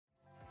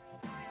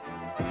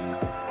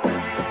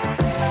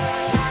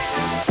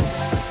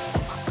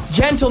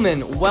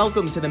Gentlemen,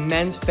 welcome to the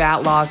Men's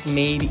Fat Loss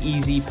Made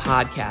Easy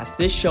podcast.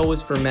 This show is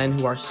for men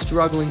who are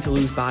struggling to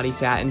lose body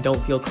fat and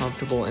don't feel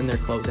comfortable in their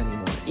clothes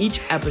anymore.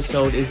 Each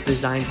episode is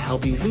designed to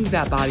help you lose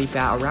that body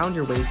fat around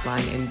your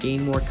waistline and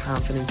gain more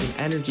confidence and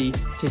energy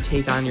to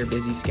take on your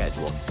busy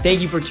schedule.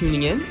 Thank you for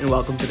tuning in and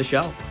welcome to the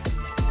show.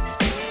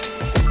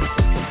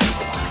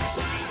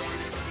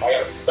 I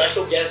got a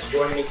special guest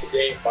joining me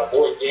today, my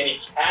boy Danny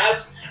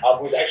Cabs,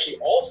 who's actually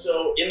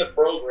also in the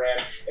program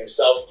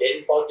himself,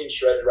 getting fucking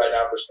shredded right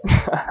now for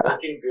something.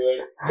 Looking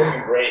good,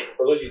 looking great.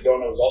 For those of you who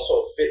don't know, he's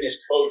also a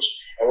fitness coach,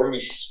 and we're going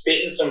to be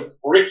spitting some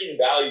freaking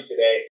value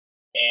today,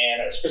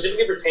 and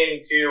specifically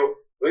pertaining to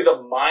really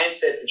the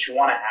mindset that you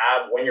want to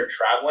have when you're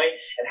traveling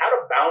and how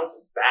to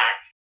bounce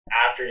back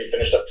after you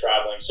finished up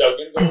traveling. So I'm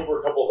going to go over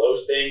a couple of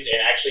those things,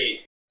 and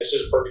actually, this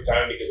is a perfect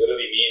time because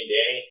literally me and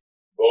Danny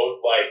both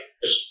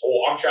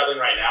I'm traveling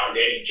right now and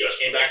Danny just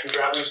came back from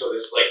traveling, so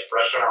this is like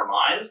fresh on our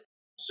minds.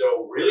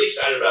 So really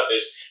excited about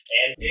this.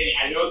 And Danny,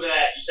 I know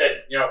that you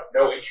said,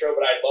 no intro,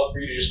 but I'd love for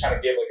you to just kind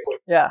of give like a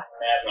quick,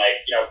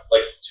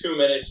 like 2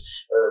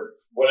 minutes or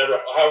whatever,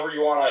 however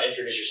you want to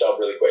introduce yourself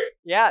really quick.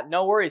 Yeah,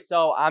 no worries.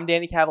 So I'm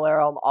Danny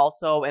Cavallero. I'm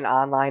also an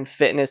online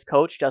fitness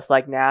coach, just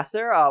like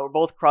Nasser. We're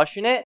both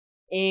crushing it.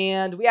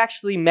 And we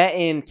actually met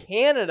in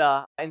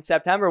Canada in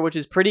September, which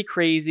is pretty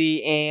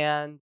crazy.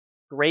 And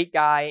great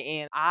guy.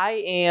 And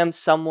I am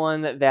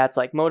someone that's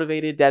like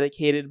motivated,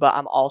 dedicated, but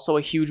I'm also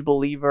a huge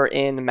believer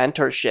in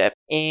mentorship.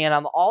 And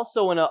I'm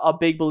also a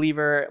big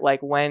believer,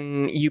 like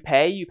when you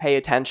pay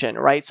attention,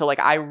 right? So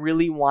like I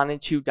really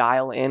wanted to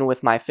dial in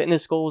with my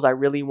fitness goals. I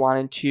really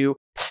wanted to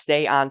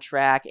stay on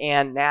track.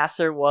 And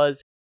Nasser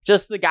was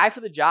just the guy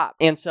for the job.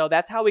 And so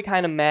that's how we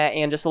kind of met,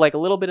 and just like a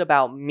little bit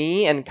about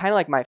me and kind of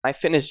like my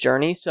fitness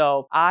journey.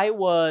 So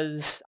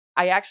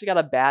I actually got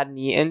a bad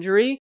knee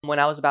injury when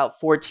I was about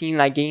 14,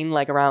 and I gained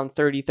like around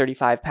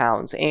 35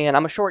 pounds. And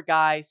I'm a short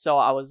guy, so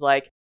I was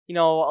like,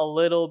 a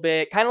little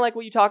bit kind of like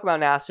what you talk about,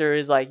 Nasser,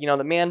 is like,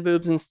 the man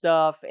boobs and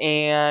stuff,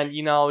 and,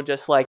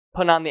 just like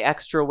putting on the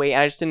extra weight.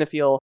 I just didn't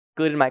feel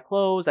good in my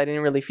clothes. I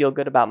didn't really feel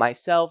good about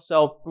myself.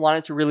 So I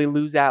wanted to really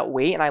lose that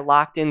weight. And I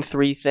locked in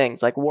 3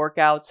 things like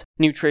workouts,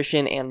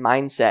 nutrition, and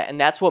mindset. And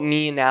that's what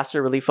me and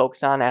Nasser really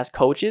focus on as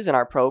coaches in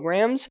our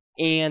programs.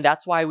 And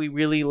that's why we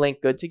really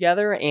link good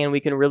together and we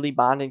can really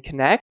bond and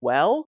connect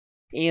well.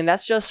 And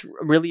that's just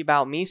really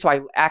about me. So I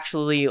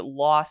actually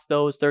lost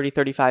those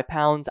 35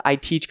 pounds. I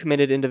teach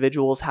committed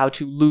individuals how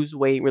to lose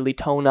weight, really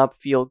tone up,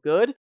 feel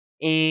good.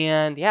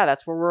 And yeah,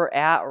 that's where we're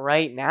at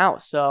right now.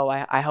 So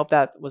I hope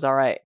that was all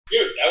right.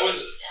 Dude, that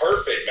was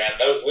perfect, man.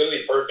 That was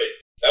literally perfect.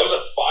 That was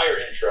a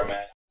fire intro,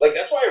 man. Like,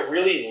 that's why I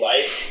really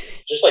like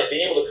just like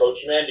being able to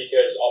coach you, man,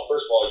 because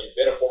first of all, you've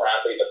been a former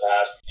athlete in the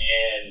past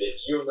and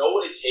you know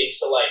what it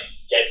takes to like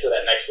get to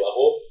that next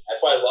level.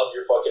 That's why I love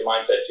your fucking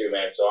mindset too,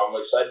 man. So I'm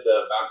excited to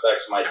bounce back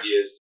some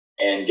ideas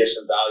and give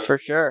some value for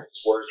sure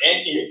to words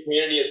and to your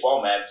community as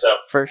well, man. So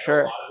for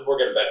sure, a lot of people are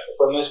going to benefit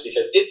from this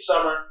because it's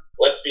summer.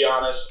 Let's be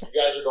honest. You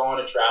guys are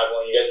going and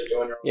traveling. You guys are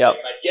doing your own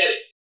thing. And I get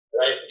it,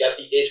 right? You got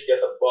the itch, you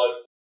got the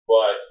bug.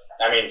 But,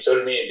 I mean, so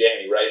did me and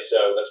Danny, right?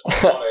 So that's why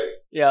I want to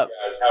you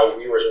guys how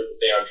we were able to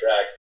stay on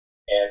track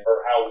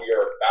or how we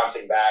are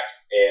bouncing back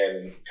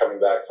and coming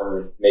back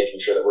from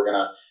making sure that we're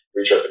going to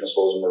reach our fitness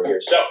goals when we're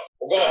here. So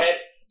we'll go ahead,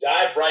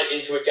 dive right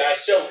into it,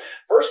 guys. So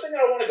first thing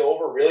that I want to go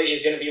over really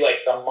is going to be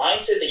like the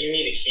mindset that you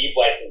need to keep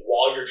like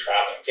while you're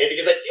traveling, okay?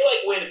 Because I feel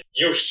like when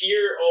you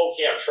hear,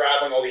 I'm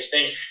traveling, all these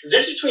things, the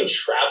difference between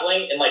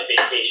traveling and like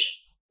vacation,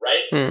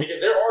 right? Because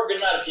there are a good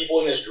amount of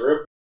people in this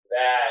group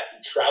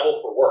that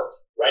travel for work,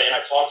 right? And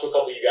I've talked to a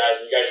couple of you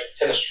guys, and you guys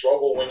tend to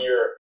struggle when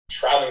you're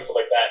traveling and stuff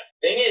like that.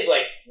 Thing is,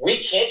 like, we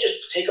can't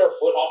just take our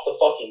foot off the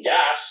fucking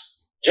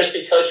gas just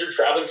because you're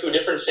traveling to a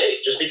different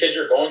state, just because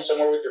you're going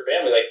somewhere with your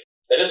family. Like,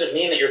 that doesn't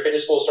mean that your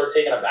fitness goals start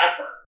taking a back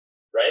burner,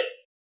 right?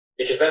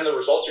 Because then the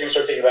results are going to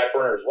start taking a back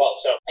burner as well.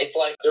 So it's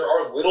like there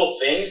are little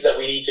things that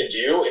we need to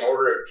do in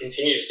order to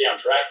continue to stay on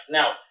track.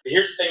 Now,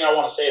 here's the thing I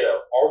want to say, though.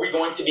 Are we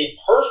going to be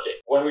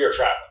perfect when we are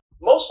traveling?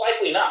 Most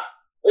likely not.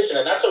 Listen,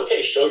 and that's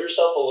okay. Show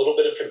yourself a little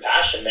bit of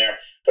compassion there.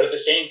 But at the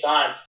same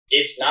time,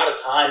 it's not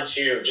a time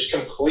to just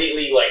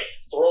completely like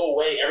throw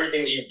away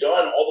everything that you've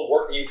done, all the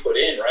work that you put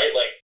in, right?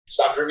 Like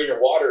stop drinking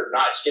your water,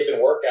 not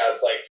skipping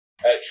workouts. Like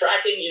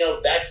tracking,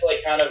 that's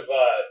like kind of,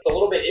 it's a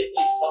little bit iffy.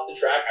 It's tough to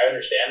track. I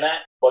understand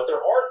that. But there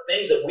are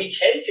things that we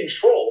can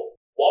control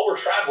while we're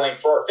traveling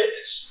for our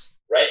fitness,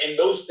 right? And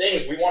those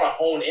things, we want to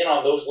hone in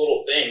on those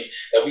little things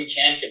that we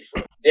can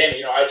control. Dan,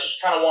 I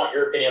just kind of want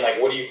your opinion. Like,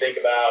 what do you think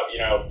about,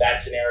 that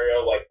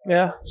scenario? Like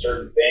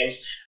certain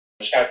things,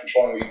 just kind of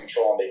controlling what you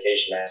control on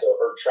vacation, man.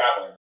 Or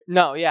traveling.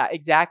 No, yeah,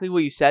 exactly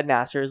what you said,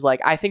 Nasser, is like,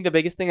 I think the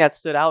biggest thing that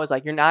stood out is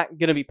like, you're not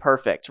going to be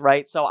perfect,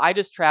 right? So I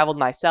just traveled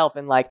myself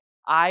and like,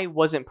 I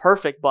wasn't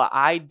perfect, but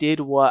I did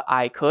what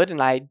I could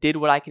and I did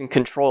what I can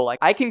control. Like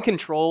I can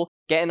control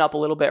getting up a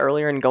little bit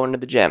earlier and going to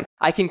the gym.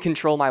 I can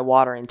control my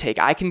water intake.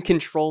 I can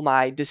control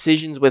my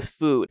decisions with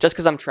food. Just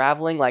because I'm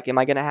traveling, like, am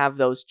I going to have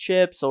those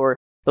chips or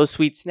those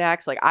sweet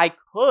snacks? Like I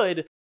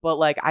could, but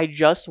like I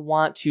just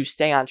want to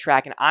stay on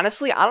track. And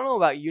honestly, I don't know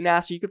about you,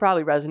 Nasser, you could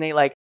probably resonate.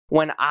 Like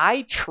when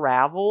I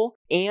travel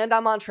and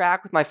I'm on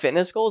track with my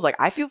fitness goals, like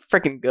I feel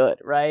freaking good,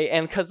 right?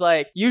 And because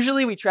like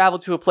usually we travel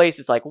to a place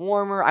it's like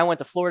warmer. I went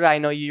to Florida. I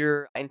know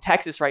you're in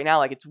Texas right now.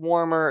 Like it's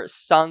warmer,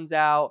 sun's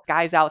out,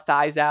 guys out,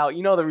 thighs out.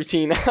 You know the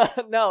routine.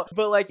 No,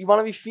 but like you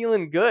want to be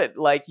feeling good.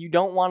 Like you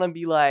don't want to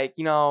be like,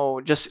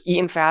 just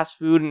eating fast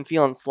food and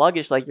feeling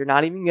sluggish. Like you're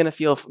not even going to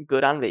feel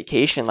good on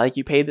vacation. Like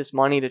you paid this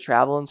money to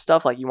travel and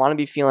stuff. Like you want to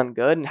be feeling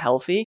good and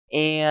healthy.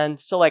 And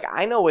so like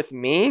I know with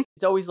me,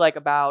 it's always like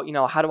about,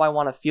 how do I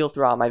want to feel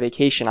throughout my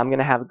vacation? I'm going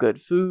to have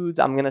good foods.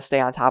 I'm going to stay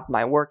on top of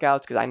my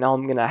workouts because I know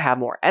I'm going to have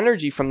more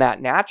energy from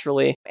that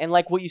naturally. And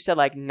like what you said,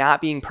 like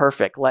not being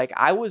perfect. Like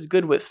I was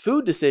good with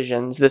food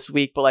decisions this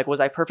week, but like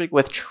was I perfect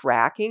with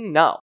tracking?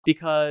 No,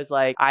 because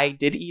like I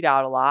did eat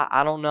out a lot.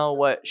 I don't know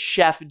what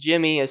Chef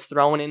Jimmy is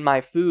throwing in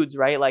my foods,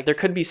 right? Like there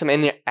could be some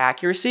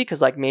inaccuracy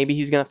because like maybe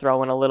he's going to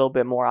throw in a little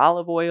bit more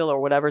olive oil or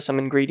whatever, some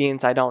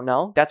ingredients I don't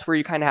know. That's where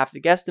you kind of have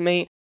to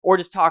guesstimate. Or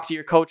just talk to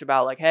your coach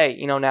about like, hey,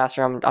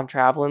 Nasser, I'm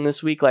traveling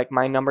this week. Like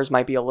my numbers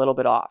might be a little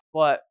bit off.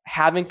 But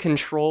having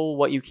control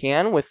what you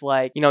can with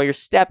like, your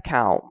step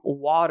count,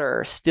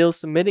 water, still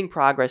submitting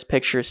progress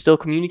pictures, still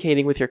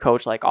communicating with your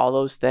coach, like all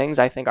those things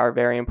I think are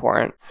very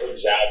important.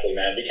 Exactly,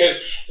 man. Because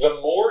the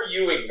more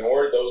you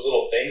ignore those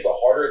little things, the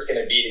harder it's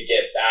going to be to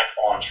get back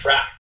on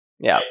track.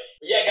 Yeah. Right?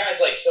 Yeah, guys,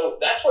 like, so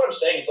that's what I'm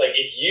saying. It's like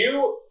if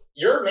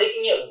you're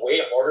making it way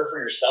harder for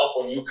yourself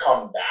when you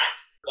come back,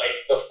 like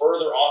the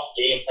further off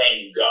game plan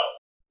you go,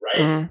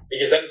 right? Mm-hmm.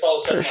 Because then it's all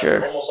of a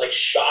sudden you're almost like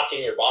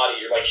shocking your body.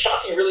 You're like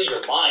shocking really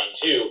your mind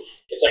too.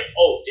 It's like,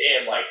 oh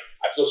damn, like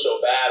I feel so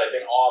bad. I've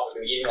been off.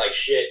 I've been eating like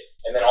shit.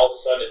 And then all of a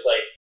sudden it's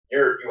like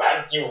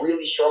you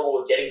really struggle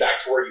with getting back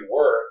to where you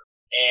were.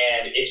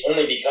 And it's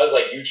only because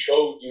like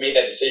you made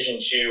that decision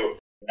to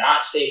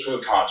not stay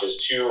food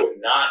conscious, to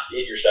not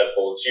hit your step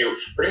goal, to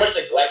pretty much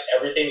neglect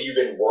everything that you've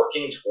been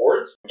working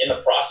towards in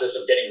the process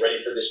of getting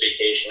ready for this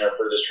vacation or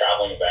for this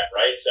traveling event,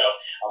 right? So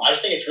I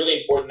just think it's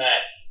really important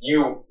that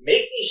you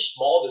make these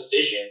small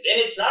decisions. And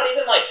it's not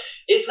even like,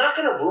 it's not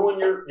going to ruin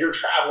your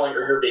traveling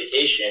or your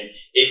vacation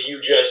if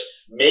you just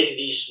make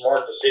these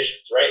smart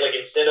decisions, right? Like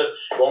instead of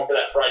going for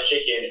that fried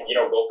chicken,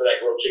 go for that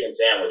grilled chicken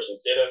sandwich.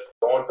 Instead of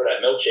going for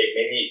that milkshake,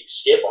 maybe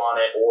skip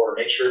on it or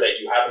make sure that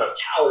you have enough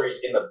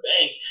calories in the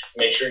bank to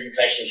make sure you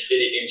can actually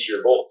fit it into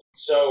your goal.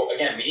 So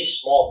again,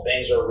 these small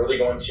things are really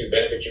going to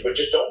benefit you, but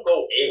just don't go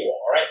AWOL,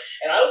 all right?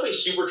 And I will be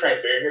super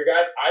transparent here,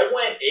 guys. I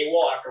went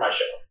AWOL after my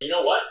show. You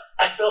know what?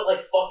 I felt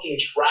like fucking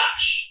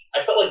trash.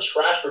 I felt like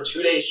trash for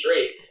 2 days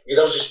straight because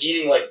I was just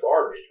eating like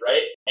garbage,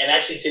 right? And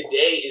actually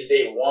today is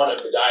day one of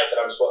the diet that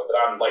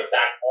I'm like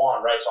back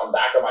on, right? So I'm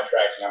back on my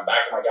traction. I'm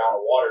back on my gallon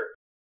of water.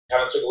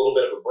 Kind of took a little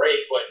bit of a break,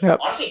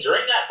 but honestly, during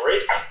that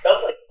break, I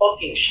felt like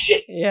fucking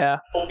shit. Yeah.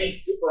 I'll be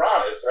super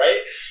honest, right?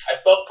 I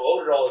felt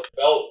bloated all. It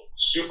felt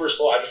super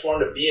slow. I just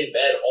wanted to be in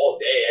bed all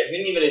day. I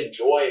didn't even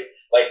enjoy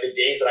like the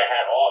days that I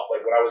had off,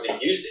 like when I was in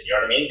Houston. You know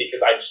what I mean?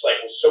 Because I just like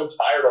was so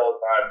tired all the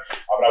time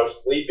when I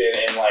was sleeping,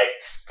 and like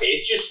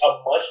it's just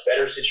a much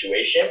better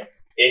situation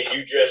if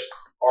you just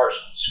are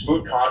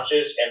food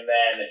conscious and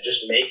then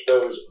just make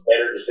those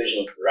better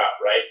decisions throughout,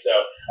 right? So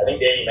I think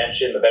Danny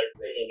mentioned the better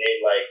that he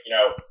made,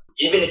 like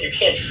even if you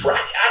can't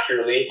track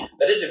accurately,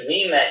 that doesn't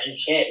mean that you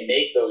can't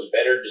make those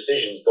better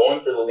decisions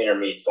going for the leaner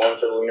meats, going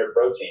for the leaner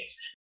proteins.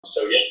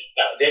 So yeah,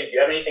 Dan, do you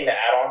have anything to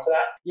add on to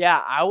that?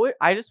 Yeah,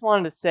 I just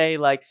wanted to say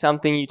like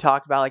something you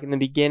talked about like in the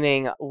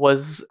beginning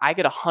was I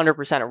could 100%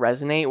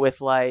 resonate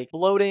with like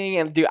bloating,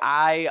 and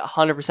I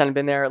 100% have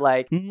been there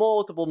like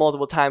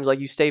multiple times. Like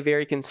you stay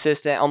very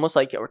consistent, almost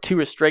like or too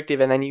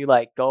restrictive, and then you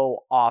like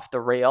go off the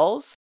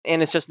rails.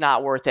 And it's just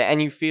not worth it.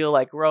 And you feel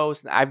like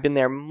gross. And I've been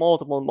there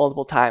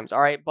multiple times. All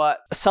right. But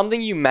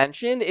something you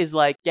mentioned is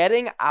like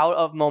getting out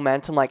of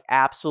momentum like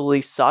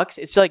absolutely sucks.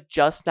 It's like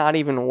just not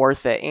even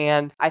worth it.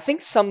 And I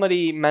think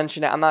somebody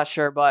mentioned it. I'm not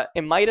sure, but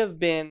it might have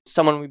been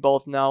someone we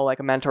both know, like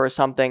a mentor or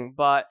something,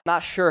 but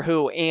not sure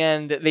who.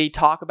 And they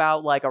talk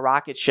about like a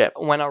rocket ship.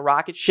 When a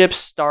rocket ship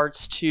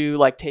starts to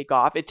like take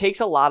off, it takes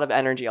a lot of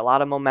energy, a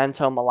lot of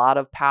momentum, a lot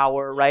of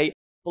power, right?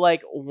 But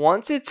like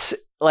once it's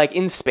like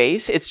in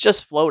space, it's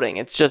just floating.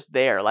 It's just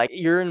there. Like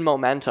you're in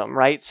momentum,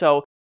 right?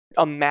 So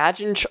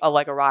imagine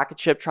like a rocket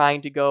ship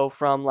trying to go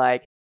from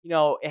like,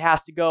 it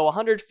has to go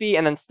 100 feet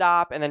and then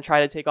stop and then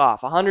try to take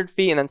off 100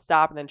 feet and then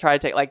stop and then try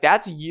to take, like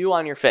that's you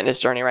on your fitness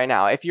journey right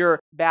now. If you're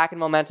back in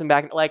momentum,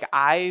 like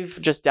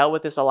I've just dealt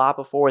with this a lot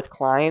before with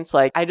clients.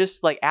 Like I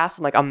just like asked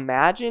them, like,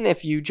 imagine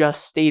if you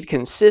just stayed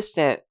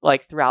consistent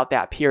like throughout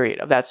that period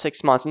of that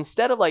 6 months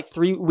instead of like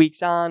 3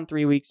 weeks on,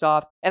 3 weeks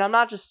off. And I'm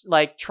not just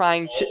like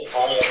trying to.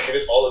 I see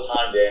this all the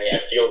time, Danny. I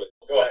feel this.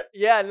 Go ahead.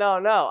 Yeah, no,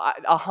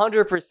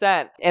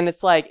 100%. And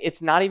it's like,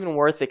 it's not even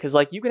worth it because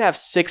like you can have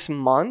 6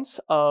 months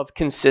of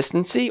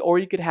consistency, or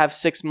you could have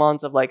 6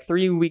 months of like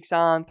 3 weeks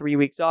on, 3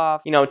 weeks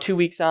off, 2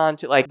 weeks on,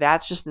 like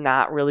that's just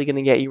not really going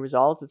to get you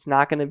results. It's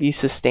not going to be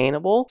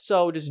sustainable.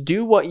 So just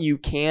do what you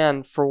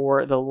can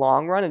for the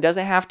long run. It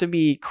doesn't have to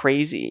be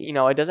crazy.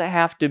 It doesn't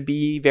have to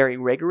be very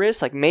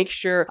rigorous. Like make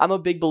sure, I'm a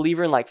big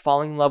believer in like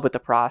falling in love with the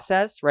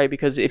process, right?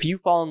 Because if you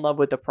fall in love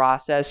with the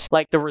process,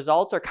 like the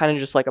results are kind of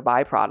just like a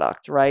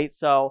byproduct, right?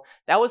 So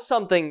that was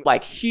something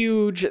like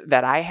huge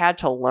that I had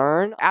to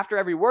learn. After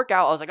every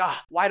workout, I was like,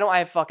 why don't I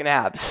have fucking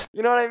abs?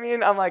 You know what I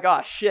mean? I'm like,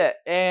 oh shit.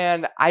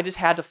 And I just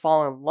had to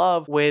fall in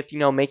love with,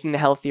 making the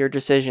healthier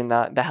decision,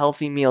 the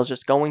healthy meals,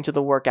 just going to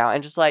the workout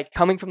and just like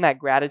coming from that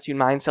gratitude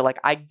mindset. Like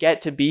I get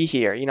to be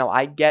here,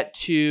 I get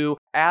to,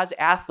 as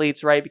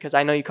athletes, right? Because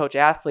I know you coach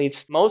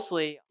athletes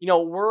mostly,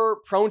 we're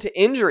prone to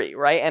injury,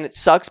 right? And it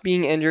sucks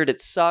being injured.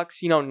 It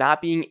sucks,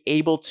 not being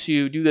able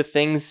to do the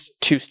things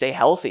to stay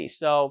healthy.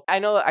 So I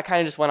know I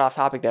kind of just went off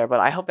topic there, but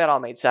I hope that all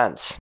made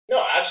sense.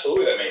 No,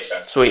 absolutely. That makes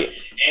sense. Sweet.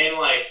 And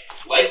like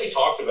we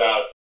talked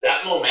about,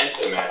 that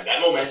momentum, man,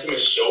 that momentum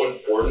is so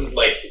important,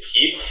 to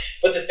keep.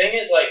 But the thing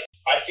is,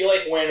 I feel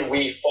like when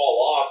we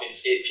fall off,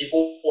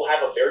 people will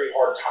have a very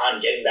hard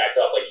time getting back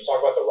up. Like you talk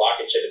about the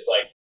rocket ship, it's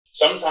like,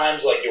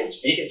 sometimes you'll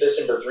be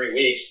consistent for 3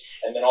 weeks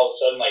and then all of a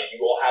sudden you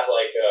will have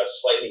a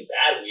slightly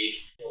bad week.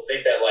 You'll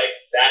think that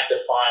that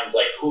defines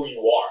who you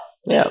are.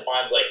 Yeah. It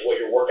defines what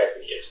your work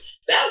ethic is.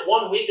 That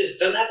 1 week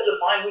doesn't have to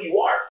define who you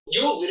are.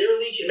 You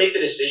literally can make the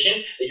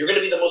decision that you're going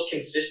to be the most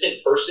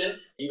consistent person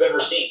you've ever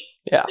seen.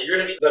 Yeah. That you're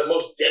going to be the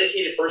most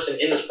dedicated person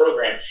in this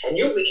program. And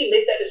you can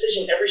make that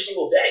decision every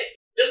single day.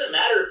 It doesn't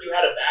matter if you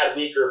had a bad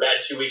week or a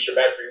bad 2 weeks or a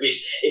bad 3 weeks.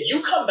 If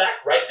you come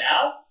back right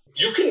now,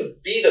 you can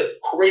be the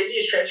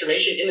craziest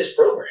transformation in this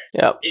program.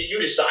 Yep. If you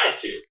decide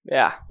to.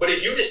 Yeah. But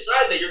if you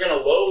decide that you're going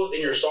to loathe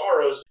in your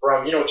sorrows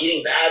from,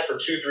 eating bad for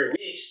 2-3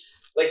 weeks,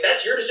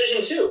 that's your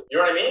decision too. You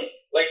know what I mean?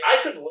 I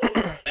could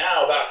loathe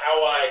now about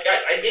how I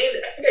think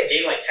I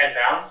gained 10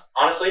 pounds,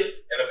 honestly,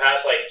 in the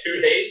past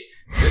 2 days.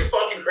 It's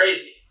fucking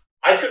crazy.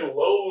 I could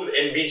loathe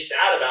and be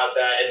sad about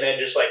that and then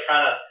just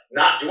kind of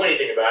not do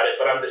anything about it.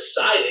 But I'm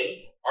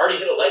deciding, already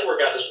hit a leg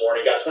workout this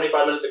morning, got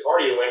 25 minutes of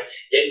cardio in,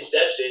 getting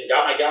steps in,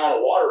 got my gallon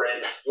of water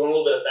in, doing a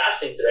little bit of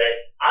fasting today.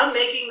 I'm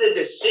making the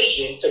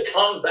decision to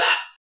come back.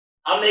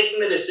 I'm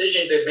making the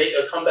decision to make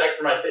a comeback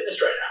for my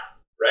fitness right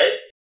now, right?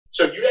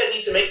 So you guys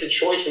need to make the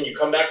choice when you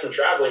come back from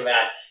traveling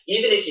that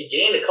even if you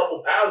gained a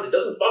couple pounds, it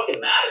doesn't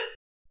fucking matter.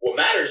 What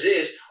matters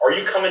is, are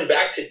you coming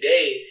back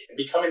today and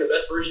becoming the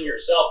best version of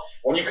yourself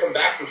when you come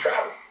back from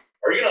travel?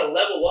 Are you going to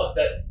level up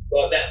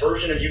that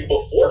version of you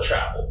before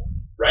travel,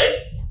 right?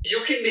 You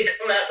can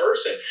become that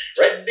person,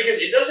 right? Because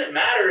it doesn't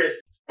matter if,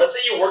 let's say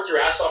you worked your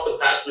ass off for the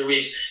past 3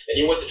 weeks, then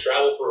you went to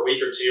travel for a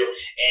week or two,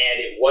 and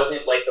it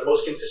wasn't the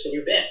most consistent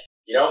you've been.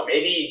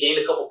 Maybe you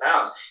gained a couple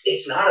pounds.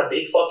 It's not a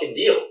big fucking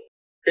deal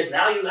because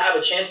now you have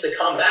a chance to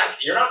come back.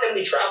 You're not going to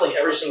be traveling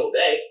every single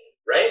day,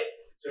 right?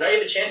 So now you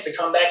have a chance to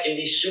come back and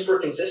be super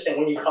consistent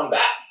when you come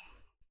back.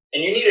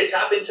 And you need to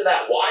tap into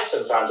that why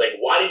sometimes.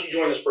 Why did you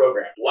join this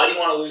program? Why do you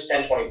want to lose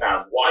 10, 20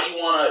 pounds? Why do you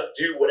want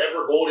to do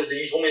whatever goal it is that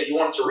you told me that you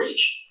wanted to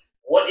reach?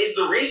 What is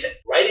the reason?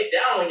 Write it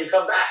down when you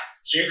come back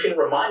so you can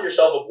remind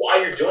yourself of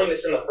why you're doing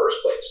this in the first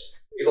place.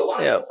 Because a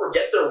lot of people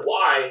forget their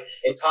why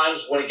in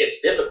times when it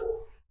gets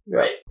difficult,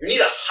 right? You need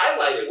to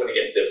highlight it when it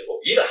gets difficult.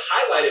 You need to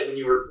highlight it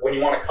when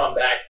you want to come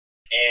back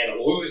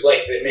and lose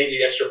maybe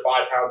the extra 5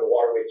 pounds of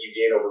water weight you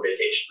gain over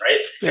vacation, right?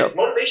 Because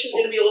motivation's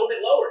going to be a little bit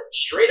lower,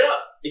 straight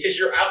up, because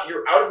you're out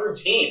of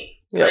routine,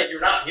 right? You're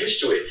not used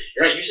to it.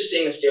 You're not used to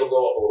seeing the scale go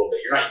up a little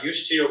bit. You're not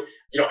used to,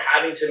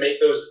 having to make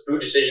those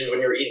food decisions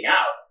when you're eating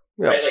out,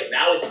 right?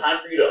 Now it's time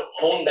for you to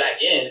hone back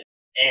in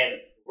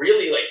and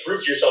really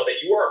prove to yourself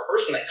that you are a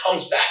person that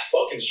comes back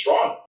fucking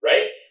strong,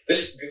 right?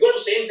 This goes the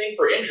same thing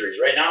for injuries,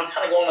 right? Now I'm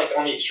kind of going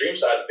on the extreme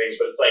side of things,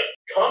 but it's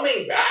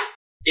coming back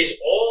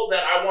is all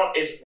that I want,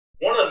 is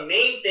one of the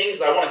main things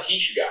that I want to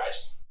teach you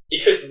guys,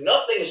 because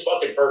nothing is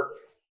fucking perfect.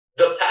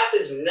 The path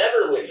is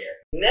never linear.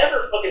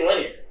 Never fucking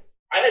linear.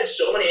 I had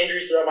so many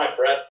injuries throughout my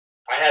prep.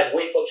 I had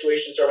weight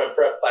fluctuations throughout my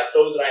prep,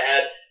 plateaus that I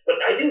had, but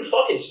I didn't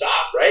fucking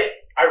stop, right?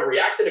 I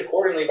reacted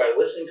accordingly by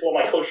listening to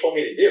what my coach told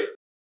me to do.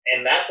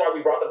 And that's why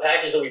we brought the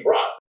package that we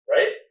brought,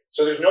 right?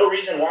 So there's no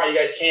reason why you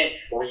guys can't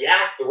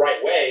react the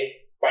right way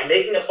by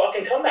making a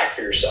fucking comeback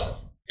for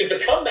yourself. Because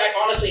the comeback,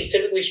 honestly, is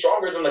typically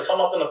stronger than the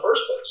come up in the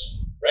first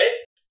place, right?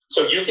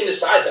 So you can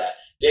decide that.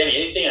 Danny,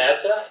 anything to add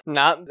to that?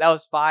 No, that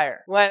was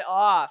fire. Went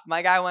off.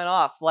 My guy went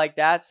off.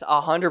 That's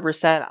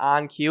 100%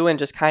 on cue, and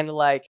just kind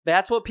of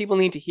that's what people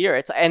need to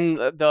hear. And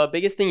the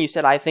biggest thing you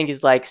said, I think,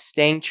 is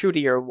staying true to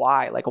your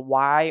why.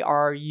 Why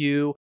are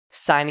you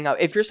signing up.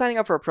 If you're signing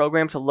up for a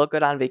program to look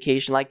good on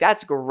vacation, like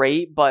that's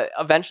great, but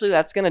eventually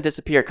that's going to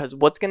disappear because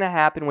what's going to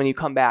happen when you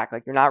come back?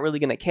 Like you're not really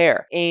going to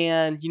care.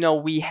 And,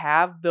 we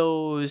have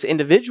those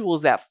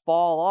individuals that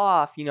fall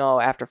off,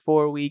 after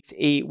 4 weeks,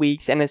 8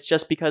 weeks. And it's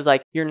just because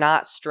like you're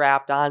not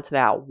strapped onto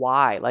that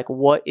why. Like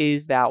what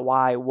is that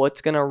why?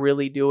 What's going to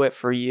really do it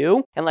for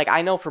you? And like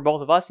I know for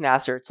both of us,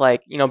 Nasser, it's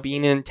like,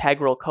 being an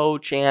integral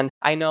coach, and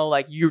I know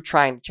like you're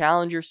trying to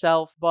challenge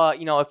yourself, but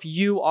if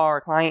you are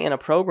a client in a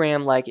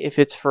program, like if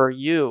it's for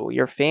you,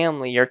 your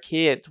family, your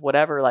kids,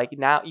 whatever, like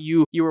now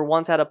you were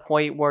once at a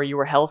point where you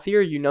were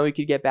healthier, you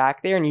could get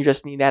back there and you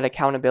just need that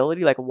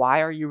accountability. Like,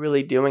 why are you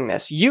really doing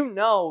this?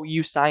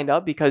 You signed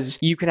up because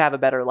you can have a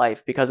better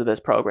life because of this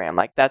program.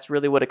 Like that's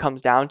really what it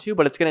comes down to,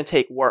 but it's going to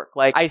take work.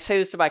 Like I say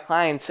this to my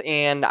clients,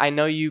 and I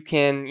know you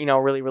can,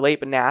 really relate,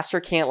 but Nasser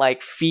can't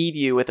like feed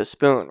you with a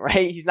spoon,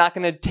 right? He's not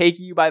going to take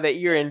you by the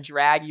ear and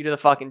drag you to the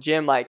fucking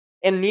gym. Like,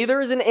 and neither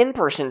is an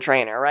in-person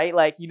trainer, right?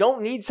 Like you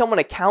don't need someone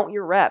to count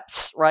your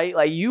reps, right?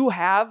 Like you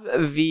have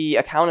the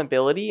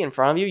accountability in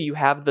front of you. You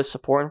have the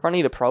support in front of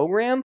you, the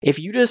program. If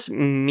you just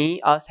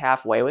meet us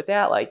halfway with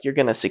that, like you're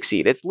going to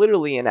succeed. It's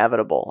literally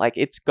inevitable. Like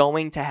it's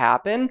going to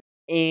happen.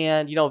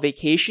 And,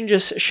 vacation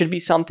just should be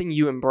something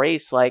you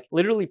embrace, like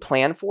literally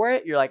plan for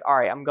it. You're like, all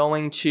right, I'm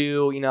going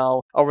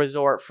to, a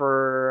resort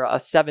for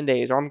 7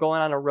 days, or I'm going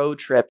on a road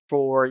trip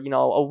for,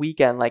 a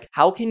weekend. Like,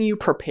 how can you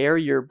prepare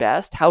your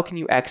best? How can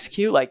you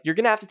execute? Like, you're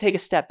going to have to take a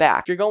step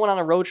back. If you're going on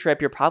a road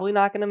trip, you're probably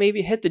not going to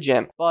maybe hit the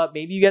gym, but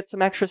maybe you get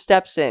some extra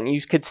steps in.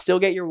 You could still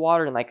get your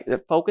water and like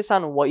focus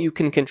on what you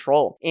can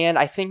control. And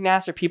I think,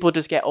 Nasser, people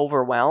just get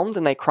overwhelmed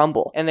and they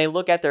crumble and they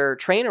look at their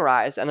trainer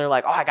eyes and they're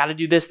like, oh, I got to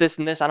do this, this,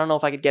 and this. I don't know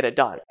if I could get it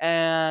done.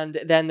 And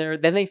then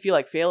they feel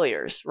like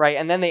failures, right?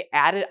 And then they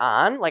add it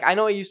on. Like I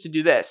know I used to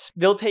do this.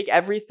 They'll take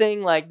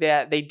everything like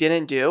that they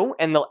didn't do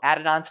and they'll add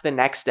it on to the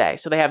next day.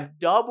 So they have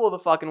double the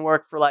fucking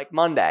work for like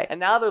Monday. And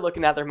now they're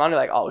looking at their Monday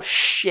like, oh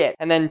shit.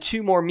 And then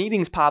 2 more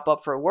meetings pop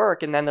up for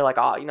work. And then they're like,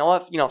 oh, you know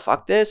what?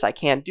 Fuck this. I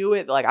can't do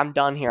it. Like I'm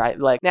done here. I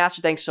like,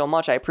 Nasser, thanks so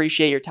much. I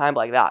appreciate your time.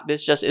 But like that,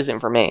 this just isn't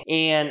for me.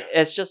 And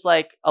it's just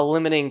like a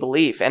limiting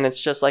belief. And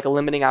it's just like a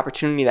limiting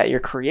opportunity that you're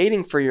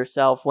creating for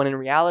yourself. When in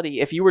reality,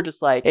 if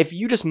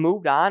you just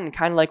moved on and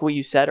kind of like what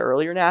you said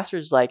earlier, Nasser,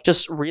 is like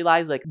just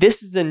realize like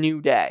this is a new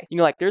day.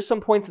 Like there's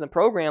some points in the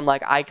program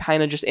like I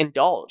kind of just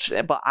indulged,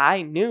 but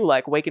I knew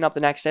like waking up the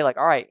next day like,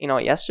 all right,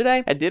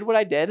 yesterday I did what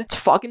I did. It's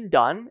fucking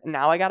done. And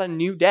now I got a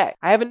new day.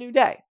 I have a new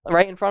day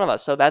right in front of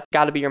us. So that's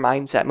got to be your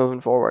mindset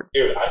moving forward.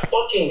 Dude, I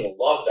fucking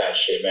love that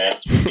shit, man.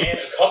 And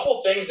a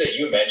couple things that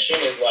you mentioned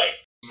is like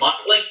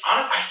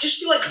I just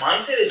feel like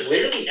mindset is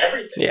literally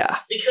everything. Yeah.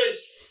 Because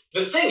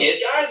the thing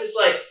is, guys, it's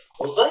like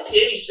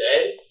Danny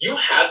said, you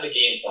have the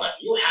game plan,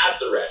 you have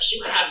the reps,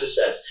 you have the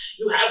sets,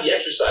 you have the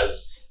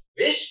exercises.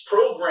 This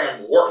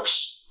program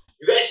works.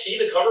 You guys see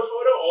the cover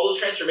photo, all those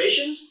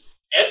transformations?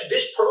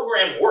 This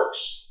program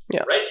works,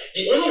 right?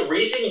 The only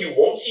reason you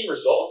won't see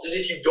results is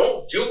if you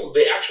don't do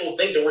the actual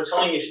things that we're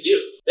telling you to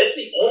do. That's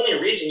the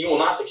only reason you will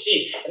not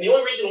succeed. And the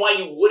only reason why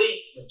you wouldn't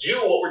do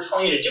what we're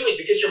telling you to do is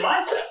because your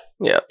mindset.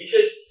 Yeah.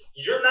 Because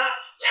you're not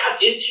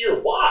tapped into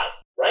your why,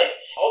 right?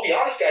 I'll be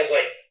honest, guys,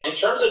 like, in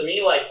terms of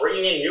me, like,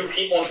 bringing in new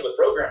people into the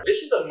program,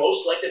 this is the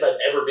most selective I've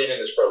ever been in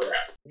this program.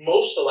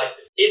 Most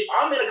selective. If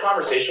I'm in a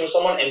conversation with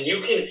someone and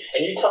you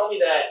tell me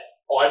that,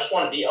 oh, I just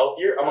want to be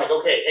healthier, I'm like,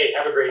 okay, hey,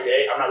 have a great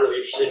day. I'm not really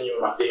interested in you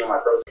being on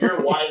my program.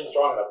 Your why isn't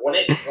strong enough. When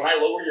I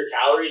lower your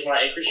calories, when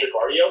I increase your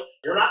cardio,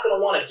 you're not going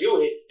to want to do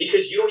it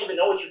because you don't even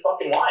know what your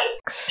fucking why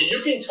is. If you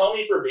can tell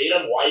me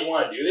verbatim why you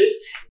want to do this,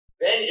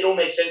 then it'll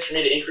make sense for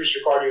me to increase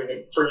your cardio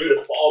and for you to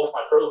follow with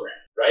my program,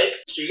 right?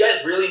 So you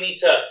guys really need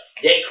to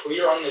get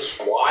clear on this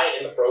why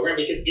in the program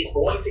because it's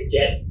going to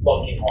get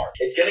fucking hard.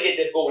 It's going to get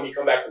difficult when you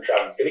come back from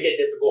traveling. It's going to get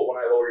difficult when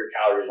I lower your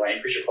calories, when I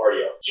increase your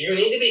cardio. So you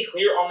need to be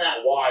clear on that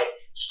why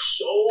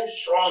so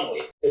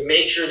strongly to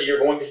make sure that you're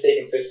going to stay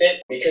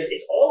consistent because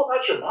it's all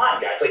about your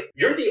mind, guys. Like,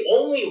 you're the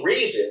only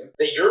reason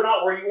that you're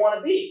not where you want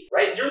to be,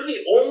 right? You're the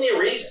only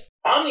reason.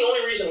 I'm the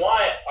only reason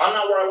why I'm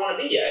not where I want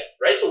to be yet,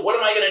 right? So what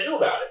am I going to do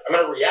about it? I'm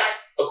going to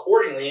react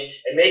accordingly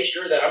and make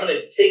sure that I'm going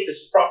to take the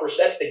proper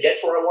steps to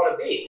get to where I want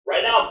to be.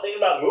 Right now, I'm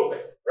thinking about moving,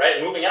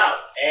 right? Moving out.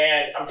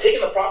 And I'm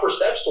taking the proper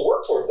steps to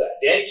work towards that.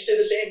 Danny just did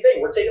the same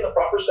thing. We're taking the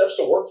proper steps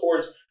to work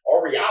towards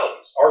our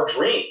realities, our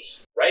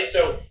dreams, right?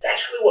 So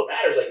that's really what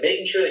matters, like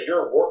making sure that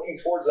you're working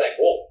towards that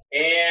goal.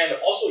 And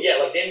also, yeah,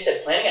 like Danny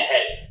said, planning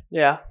ahead.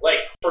 Yeah.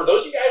 Like, for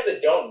those of you guys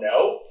that don't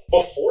know,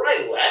 before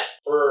I left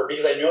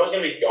because I knew I was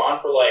going to be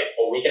gone for like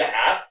a week and a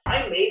half,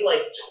 I made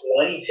like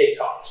 20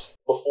 TikToks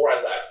before I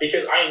left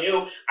because I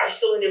knew I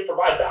still needed to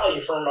provide value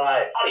for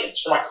my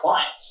audience, for my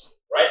clients,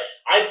 right?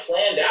 I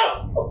planned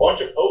out a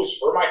bunch of posts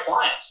for my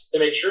clients to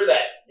make sure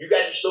that you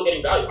guys are still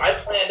getting value. I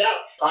planned out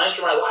times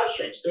for my live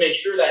streams to make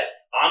sure that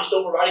I'm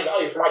still providing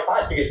value for my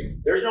clients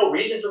because there's no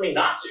reason for me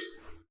not to,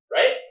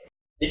 right?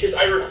 Because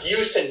I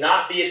refuse to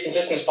not be as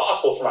consistent as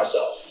possible for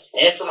myself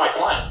and for my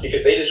clients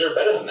because they deserve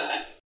better than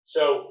that.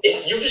 So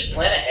if you just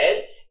plan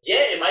ahead,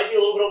 yeah, it might be a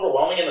little bit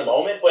overwhelming in the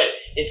moment, but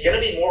it's going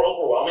to be more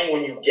overwhelming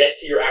when you get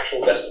to your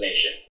actual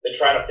destination than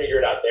trying to figure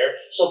it out there.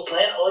 So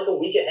plan like a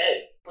week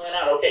ahead. Plan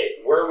out,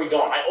 okay, where are we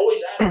going? I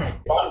always ask,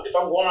 if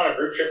I'm going on a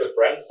group trip with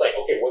friends, it's like,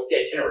 okay, what's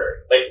the itinerary?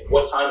 Like,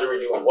 what times are we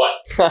doing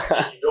what?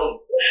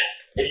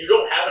 If you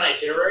don't have an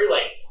itinerary,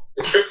 like,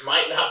 the trip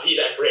might not be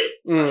that great.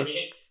 You know what I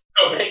mean?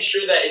 So make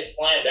sure that it's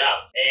planned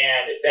out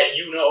and that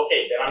you know,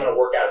 okay, then I'm going to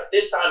work out at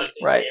this time at 6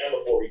 a.m.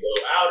 before we go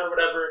out or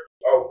whatever.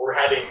 Or we're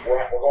going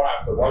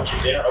out for lunch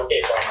and dinner. Okay,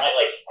 so I might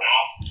like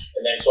fast,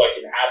 and then so I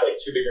can have like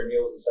 2 bigger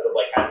meals instead of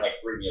like having like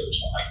 3 meals or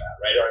something like that,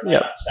 right? Or I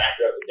might not snack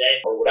throughout the day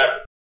or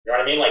whatever. You know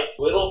what I mean? Like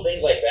little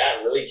things like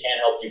that really can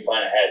help you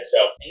plan ahead.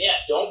 So, and yeah,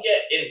 don't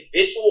get in.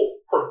 This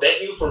will prevent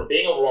you from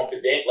being overwhelmed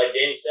because, like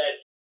Danny said,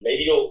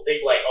 maybe you'll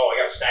think like, oh,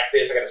 I got to stack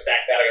this, I got to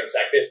stack that, I got to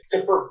stack this.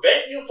 To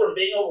prevent you from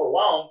being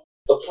overwhelmed,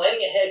 the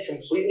planning ahead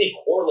completely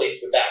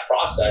correlates with that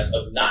process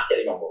of not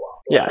getting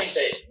overwhelmed. So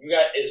yes.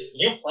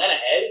 You plan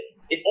ahead,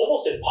 it's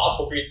almost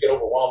impossible for you to get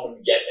overwhelmed when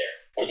you get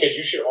there because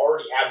you should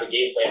already have the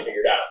game plan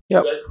figured out.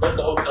 Yep. Does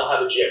the hotel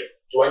have a gym?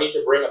 Do I need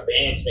to bring a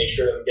band to make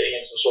sure that I'm getting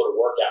in some sort of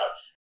workout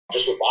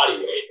just with body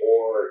weight?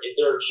 Or is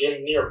there a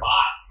gym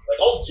nearby? Like,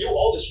 I'll do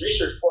all this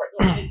research before I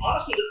go. And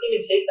honestly, it doesn't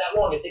even take that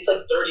long. It takes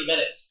like 30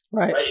 minutes.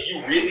 Right? If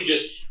you really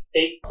just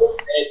take 4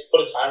 minutes,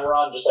 put a timer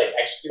on, just like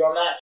execute on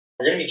that,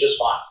 you're going to be just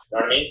fine. You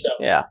know what I mean? So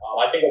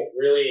I think it's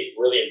really,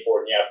 really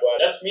important. Yeah,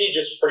 but that's me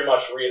just pretty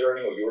much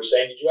reiterating what you were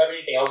saying. Did you have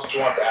anything else that you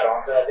want to add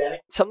on to that, Danny?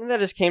 Something that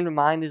just came to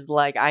mind is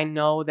like, I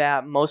know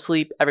that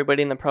mostly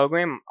everybody in the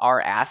program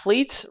are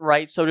athletes,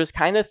 right? So just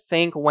kind of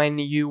think when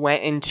you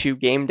went into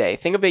game day,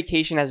 think of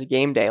vacation as a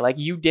game day. Like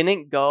you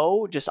didn't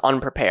go just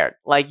unprepared.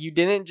 Like you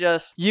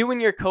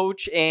and your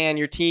coach and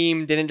your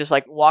team didn't just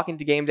like walk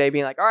into game day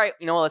being like, all right,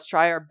 let's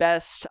try our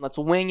best. Let's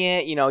wing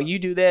it. You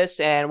do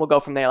this and we'll go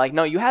from there. Like,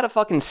 no, you had a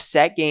fucking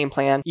set game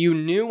plan. You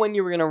knew when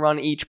you were going to run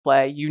each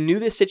play. You knew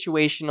the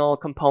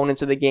situational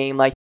components of the game.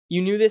 Like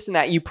you knew this and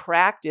that. You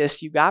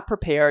practiced, you got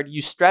prepared, you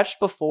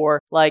stretched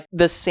before. Like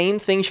the same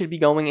thing should be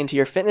going into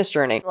your fitness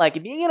journey.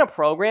 Like being in a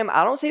program,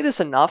 I don't say this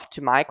enough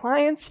to my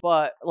clients,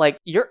 but like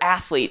you're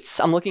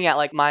athletes. I'm looking at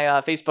like my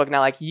Facebook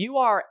now, like you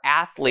are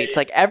athletes.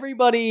 Like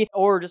everybody,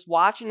 or just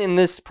watching in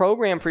this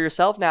program for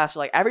yourself, Nasser,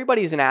 like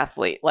everybody's an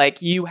athlete.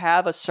 Like you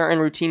have a certain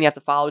routine you have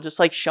to follow, just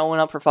like showing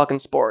up for fucking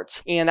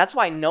sports. And that's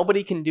why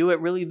nobody can do it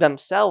really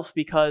themselves,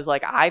 because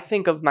like I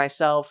think of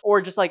myself,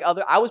 or just like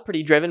I was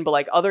pretty driven, but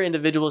like other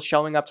individuals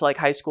showing up to like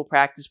high school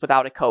practice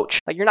without a coach.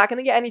 Like you're not going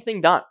to get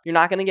anything done. You're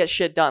not going to get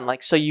shit done.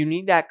 Like, so you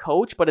need that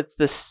coach, but it's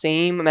the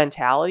same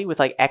mentality with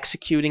like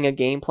executing a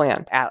game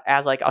plan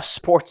as like a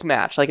sports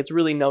match. Like it's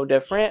really no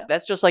different.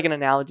 That's just like an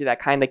analogy that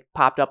kind of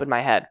popped up in my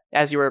head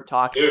as you were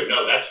talking. Dude,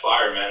 no, that's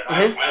fire, man.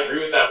 I agree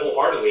with that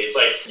wholeheartely. It's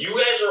like, you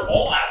guys are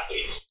all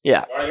athletes.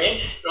 Yeah. You know what I mean?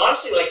 And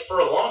honestly, like for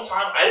a long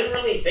time, I didn't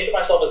really think of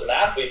myself as an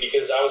athlete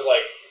because I was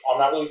like, I'm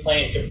not really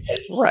playing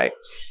competitive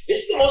sports.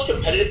 This is the most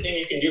competitive thing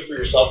you can do for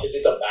yourself, is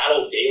it's a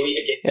battle daily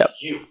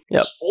against you.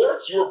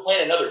 Sports, you are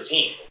playing another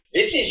team.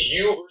 This is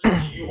you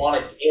versus you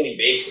on a daily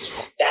basis.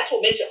 That's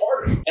what makes it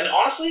harder. And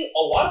honestly,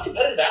 a lot of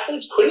competitive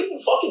athletes couldn't even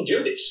fucking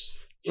do this.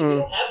 If they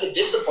don't have the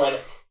discipline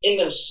in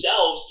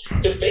themselves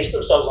to face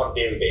themselves on a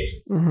daily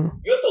basis. You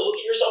have to look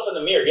at yourself in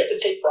the mirror. You have to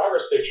take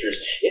progress pictures.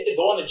 You have to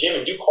go in the gym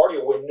and do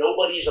cardio when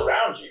nobody's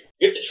around you.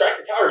 You have to track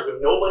your calories when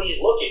nobody's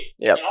looking.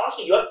 And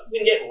honestly, you have to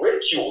even get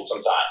ridiculed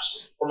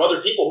sometimes from other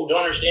people who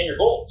don't understand your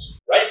goals,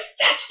 right?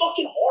 That's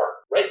fucking hard,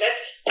 right?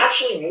 That's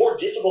actually more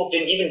difficult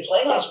than even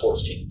playing on a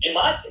sports team, in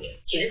my opinion.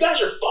 So you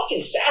guys are fucking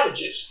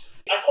savages.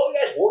 I call you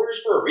guys warriors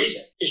for a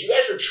reason, because you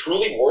guys are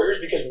truly warriors,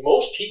 because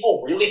most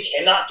people really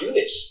cannot do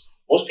this.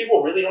 Most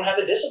people really don't have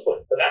the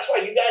discipline. But that's why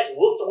you guys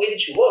look the way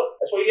that you look.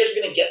 That's why you guys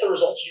are going to get the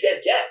results that you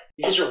guys get.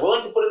 Because you're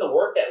willing to put in the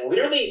work that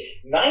literally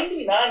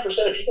 99%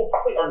 of people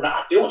probably are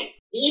not doing.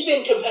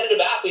 Even competitive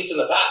athletes in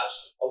the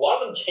past, a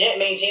lot of them can't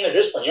maintain their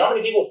discipline. You know how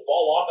many people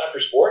fall off after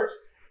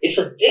sports? It's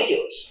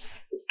ridiculous.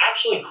 It's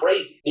actually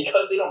crazy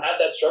because they don't have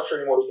that structure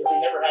anymore, because they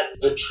never had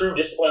the true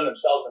discipline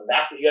themselves. And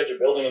that's what you guys are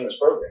building in this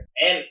program.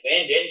 And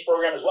Danny's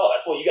program as well.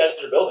 That's what you guys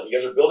are building. You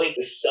guys are building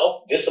the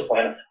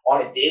self-discipline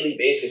on a daily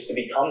basis to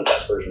become the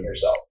best version of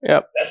yourself.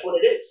 That's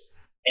what it is.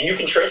 And you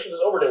can transfer this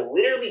over to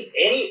literally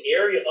any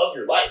area of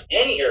your life,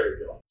 any area of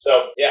your life.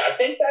 So yeah, I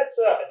think that's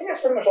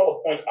pretty much all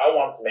the points I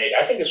wanted to make.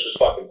 I think this was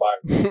fucking fire.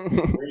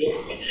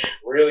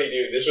 Really,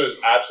 dude. This was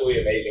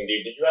absolutely amazing,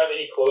 dude. Did you have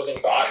any closing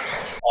thoughts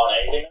on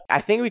anything?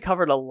 I think we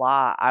covered a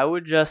lot. I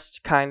would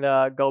just kind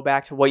of go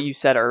back to what you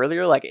said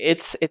earlier. Like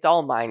it's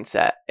all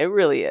mindset. It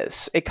really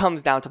is. It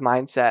comes down to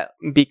mindset,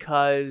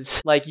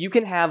 because like you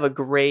can have a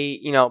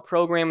great,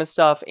 program and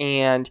stuff,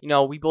 and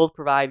we both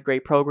provide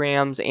great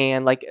programs,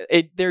 and like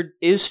there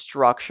is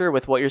structure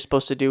with what you're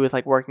supposed to do with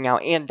like working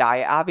out and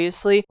diet,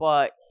 obviously,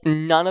 but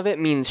none of it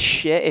means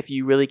shit if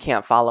you really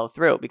can't follow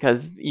through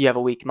because you have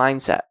a weak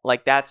mindset.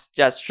 Like that's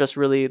just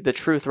really the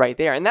truth right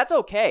there. And that's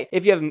okay.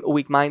 If you have a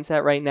weak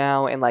mindset right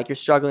now and like you're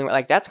struggling,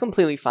 like that's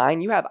completely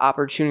fine. You have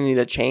opportunity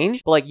to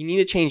change, but like you need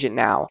to change it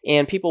now.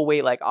 And people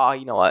wait like, oh,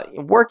 you know what?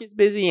 Work is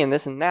busy and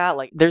this and that.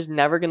 Like there's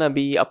never going to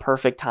be a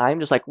perfect time.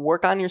 Just like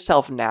work on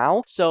yourself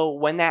now. So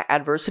when that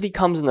adversity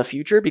comes in the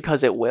future,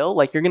 because it will,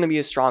 like you're going to be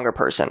a stronger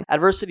person.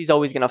 Adversity is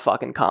always going to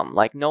fucking come.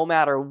 Like no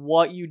matter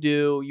what you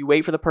do, you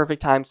wait for the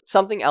perfect time,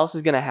 something else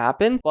is going to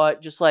happen,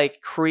 but just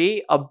like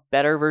create a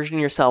better version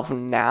of yourself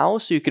now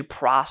so you could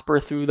prosper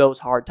through those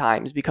hard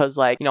times. Because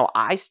like, you know,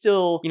 I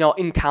still, you know,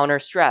 encounter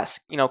stress.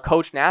 You know,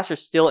 Coach Nasser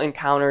still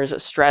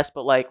encounters stress,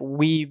 but like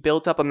we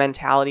built up a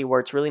mentality where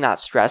it's really not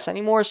stress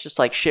anymore. It's just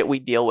like shit we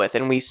deal with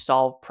and we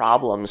solve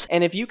problems.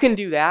 And if you can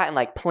do that and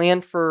like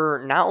plan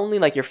for not only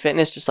like your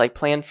fitness, just like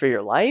plan for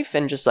your life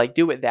and just like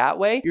do it that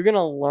way, you're going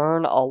to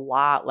learn a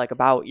lot like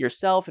about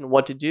yourself and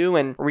what to do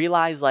and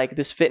realize like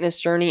this fitness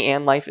journey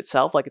and life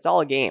itself, like it's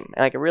all a game.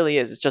 And like it really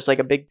is. It's just like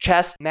a big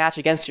chess match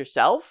against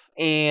yourself.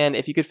 And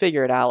if you could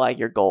figure it out, like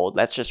you're gold.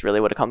 That's just really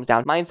what it comes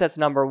down. Mindset's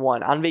number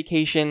one. On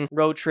vacation,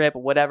 road trip,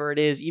 whatever it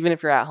is, even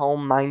if you're at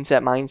home,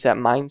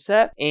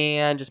 mindset.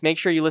 And just make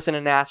sure you listen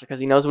to Nasser because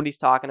he knows what he's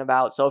talking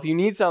about. So if you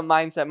need some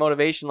mindset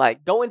motivation,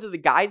 like go into the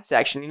guide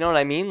section. You know what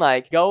I mean?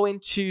 Like go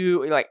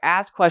into, like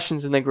ask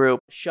questions in the group,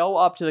 show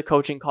up to the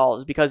coaching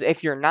calls, because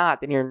if you're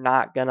not, then you're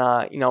not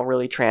gonna, you know,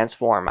 really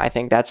transform. I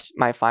think that's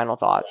my final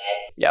thoughts.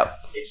 Yep.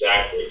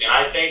 Exactly. And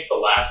I think the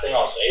last thing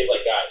I'll say is like,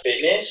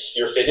 guys,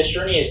 your fitness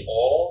journey is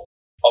all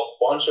a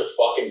bunch of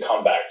fucking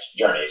comeback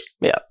journeys.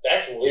 Yeah.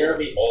 That's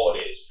literally all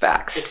it is.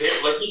 Facts.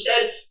 Like you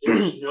said,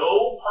 there's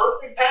no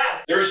perfect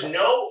path. There's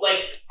no,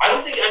 like, I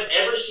don't think I've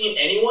ever seen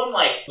anyone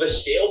like the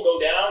scale go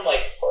down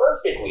like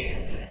perfectly.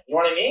 You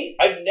know what I mean?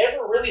 I've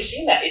never really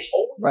seen that. It's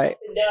always right. Up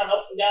and down,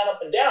 up and down, up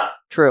and down.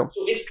 True.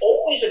 So it's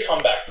always a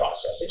comeback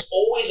process. It's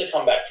always a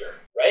comeback journey,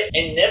 right?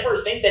 And never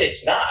think that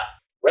it's not,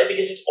 right?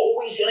 Because it's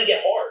always going to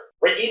get hard,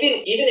 right?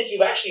 Even if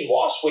you've actually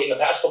lost weight in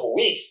the past couple of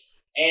weeks,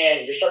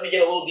 and you're starting to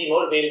get a little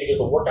demotivated because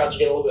the workouts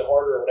get a little bit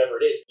harder or whatever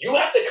it is, you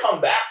have to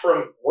come back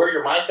from where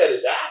your mindset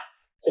is at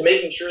to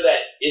making sure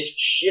that it's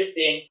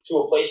shifting to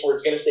a place where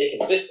it's going to stay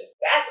consistent.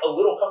 That's a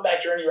little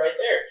comeback journey right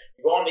there.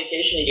 You go on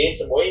vacation, you gain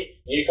some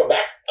weight, you come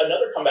back,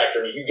 another comeback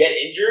journey. You get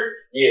injured,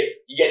 you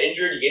get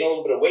injured, you gain a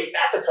little bit of weight.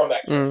 That's a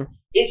comeback journey.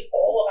 It's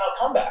all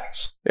about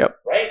comebacks, yep.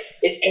 Right?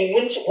 And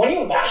when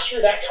you master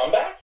that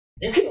comeback,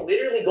 you can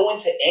literally go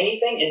into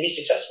anything and be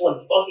successful in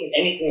fucking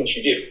anything that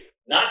you do,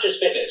 not just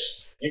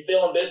fitness. You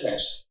fail in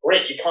business.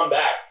 Great. You come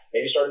back,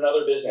 maybe start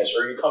another business,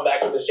 or you come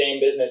back with the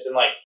same business and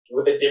like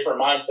with a different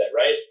mindset,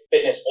 right?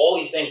 Fitness, all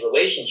these things,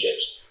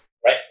 relationships,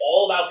 right?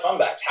 All about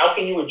comebacks. How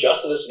can you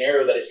adjust to the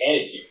scenario that is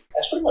handed to you?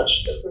 That's pretty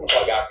much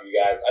all I got for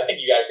you guys. I think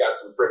you guys got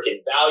some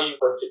freaking value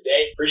from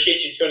today.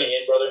 Appreciate you tuning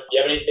in, brother. Do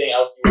you have anything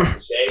else you want to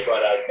say?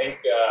 But I think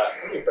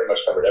we pretty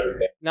much covered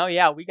everything. No,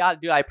 yeah, we got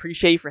it, dude. I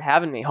appreciate you for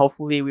having me.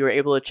 Hopefully we were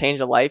able to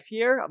change a life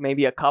here,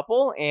 maybe a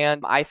couple.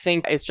 And I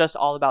think it's just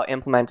all about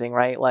implementing,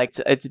 right? Like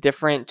it's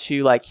different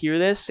to like hear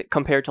this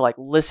compared to like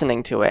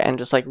listening to it and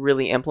just like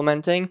really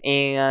implementing.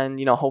 And,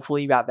 you know,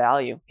 hopefully you got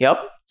value. Yep.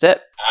 That's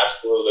it.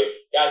 Absolutely.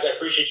 Guys, I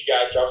appreciate you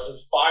guys. Drop some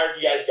fire if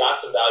you guys got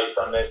some value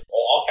from this.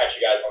 I'll catch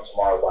you guys on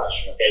tomorrow's live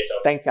stream. Okay, so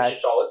thanks,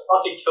 guys. Y'all. Let's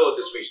fucking kill it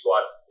this week,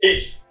 squad.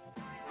 Peace.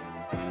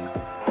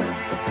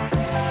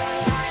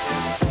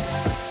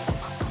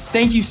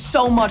 Thank you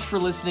so much for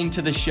listening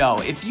to the show.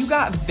 If you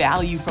got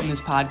value from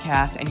this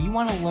podcast and you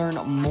want to learn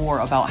more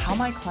about how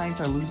my clients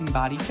are losing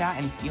body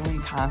fat and feeling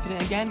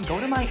confident again,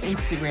 go to my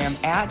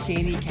Instagram at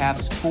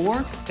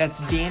DannyCavs4. That's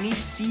Danny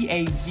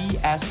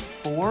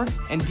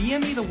CAVS4, and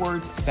DM me the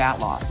words fat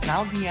loss, and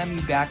I'll DM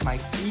you back my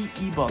free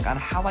ebook on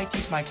how I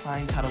teach my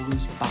clients how to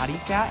lose body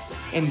fat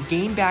and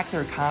gain back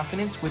their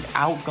confidence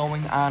without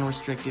going on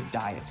restrictive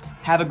diets.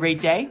 Have a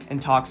great day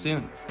and talk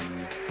soon.